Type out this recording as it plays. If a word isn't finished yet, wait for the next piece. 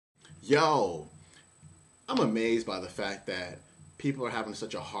Yo, I'm amazed by the fact that people are having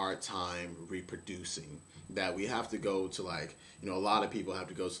such a hard time reproducing that we have to go to a lot of people have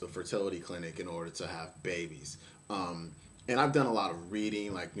to go to the fertility clinic in order to have babies. And I've done a lot of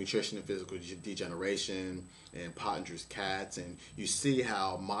reading, like nutrition and physical degeneration and Pottinger's cats, and you see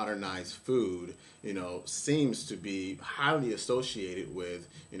how modernized food, seems to be highly associated with,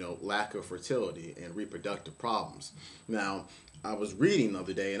 lack of fertility and reproductive problems. Now, I was reading the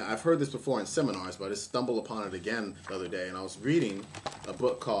other day, and I've heard this before in seminars, but I just stumbled upon it again the other day, and I was reading a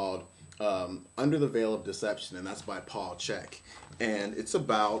book called Under the Veil of Deception, and that's by Paul Chek. And it's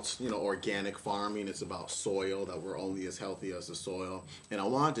about, organic farming. It's about soil, that we're only as healthy as the soil. And I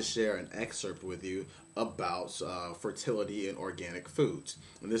wanted to share an excerpt with you about fertility in organic foods.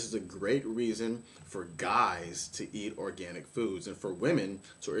 And this is a great reason for guys to eat organic foods and for women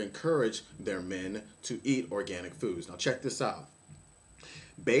to encourage their men to eat organic foods. Now check this out.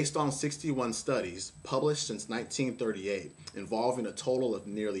 Based on 61 studies published since 1938 involving a total of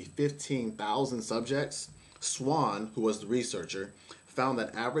nearly 15,000 subjects, Swan, who was the researcher, found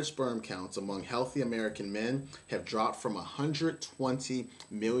that average sperm counts among healthy American men have dropped from 120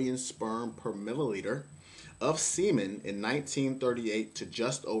 million sperm per milliliter of semen in 1938 to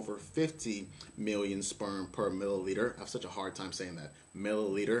just over 50 million sperm per milliliter. I have such a hard time saying that,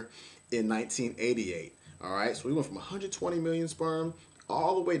 milliliter, in 1988. All right, so we went from 120 million sperm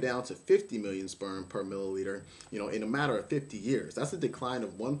all the way down to 50 million sperm per milliliter, in a matter of 50 years. That's a decline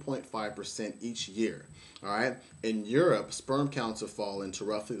of 1.5% each year. All right. In Europe, sperm counts have fallen to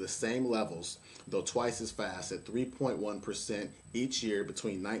roughly the same levels, though twice as fast, at 3.1% each year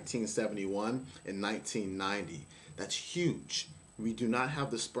between 1971 and 1990. That's huge. We do not have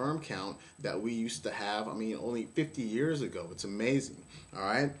the sperm count that we used to have, only 50 years ago. It's amazing. All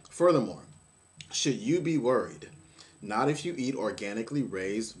right. Furthermore, should you be worried? Not if you eat organically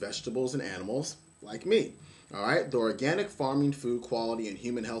raised vegetables and animals like me. All right, the Organic Farming Food Quality and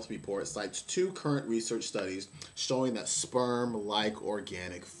Human Health Report cites 2 current research studies showing that sperm like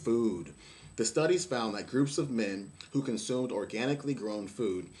organic food. The studies found that groups of men who consumed organically grown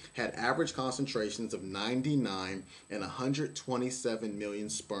food had average concentrations of 99 and 127 million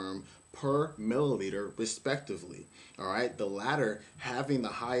sperm per milliliter, respectively. All right, the latter having the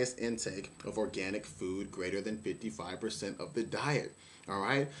highest intake of organic food, greater than 55% of the diet. All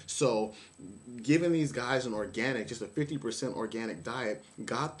right, so giving these guys just a 50% organic diet,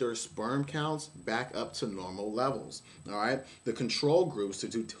 got their sperm counts back up to normal levels. All right, the control groups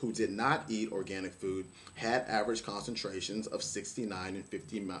who did not eat organic food had average concentrations of 69 and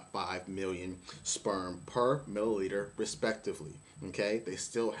 55 million sperm per milliliter, respectively. Okay, they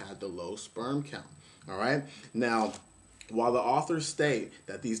still had the low sperm count. All right, now, while the authors state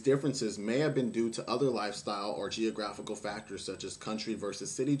that these differences may have been due to other lifestyle or geographical factors such as country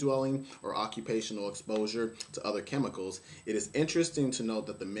versus city dwelling or occupational exposure to other chemicals, it is interesting to note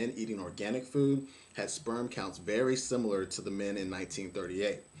that the men eating organic food had sperm counts very similar to the men in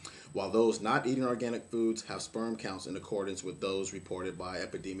 1938, while those not eating organic foods have sperm counts in accordance with those reported by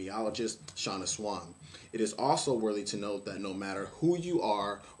epidemiologist Shauna Swan. It is also worthy to note that no matter who you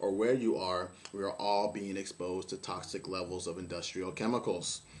are or where you are, we are all being exposed to toxic levels of industrial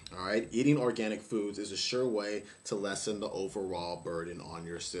chemicals. All right, eating organic foods is a sure way to lessen the overall burden on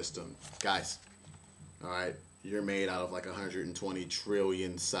your system. Guys, all right, you're made out of like 120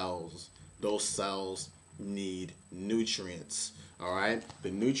 trillion cells. Those cells need nutrients. All right,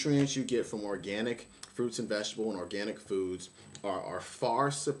 the nutrients you get from organic fruits and vegetables and organic foods are far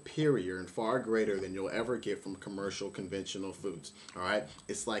superior and far greater than you'll ever get from commercial conventional foods. All right,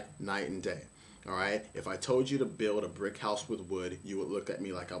 it's like night and day. All right, if I told you to build a brick house with wood, you would look at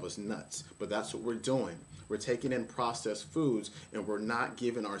me like I was nuts. But that's what we're doing. We're taking in processed foods and we're not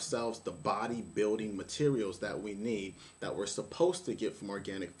giving ourselves the bodybuilding materials that we need, that we're supposed to get from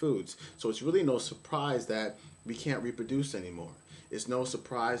organic foods. So it's really no surprise that we can't reproduce anymore. It's no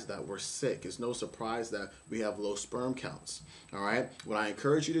surprise that we're sick. It's no surprise that we have low sperm counts. All right. What I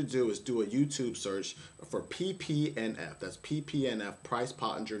encourage you to do is do a YouTube search for PPNF. That's PPNF, Price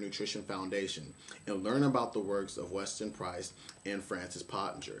Pottinger Nutrition Foundation, and learn about the works of Weston Price and Francis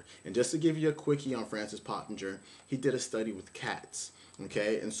Pottinger. And just to give you a quickie on Francis Pottinger, he did a study with cats.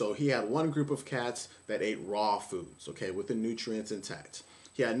 Okay. And so he had one group of cats that ate raw foods, okay, with the nutrients intact.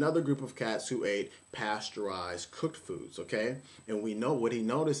 He had another group of cats who ate pasteurized cooked foods, okay? And we know what he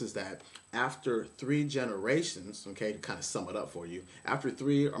noticed is that after 3 generations, okay, to kind of sum it up for you, after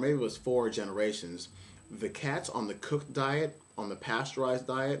 3 or maybe it was 4 generations, the cats on the cooked diet, on the pasteurized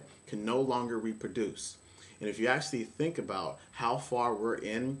diet, can no longer reproduce. And if you actually think about how far we're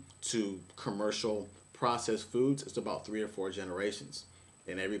into commercial processed foods, it's about 3 or 4 generations.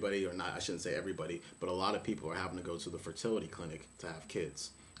 And everybody, or not, I shouldn't say everybody, but a lot of people are having to go to the fertility clinic to have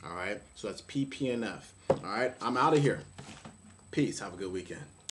kids. All right? So that's PPNF. All right? I'm out of here. Peace. Have a good weekend.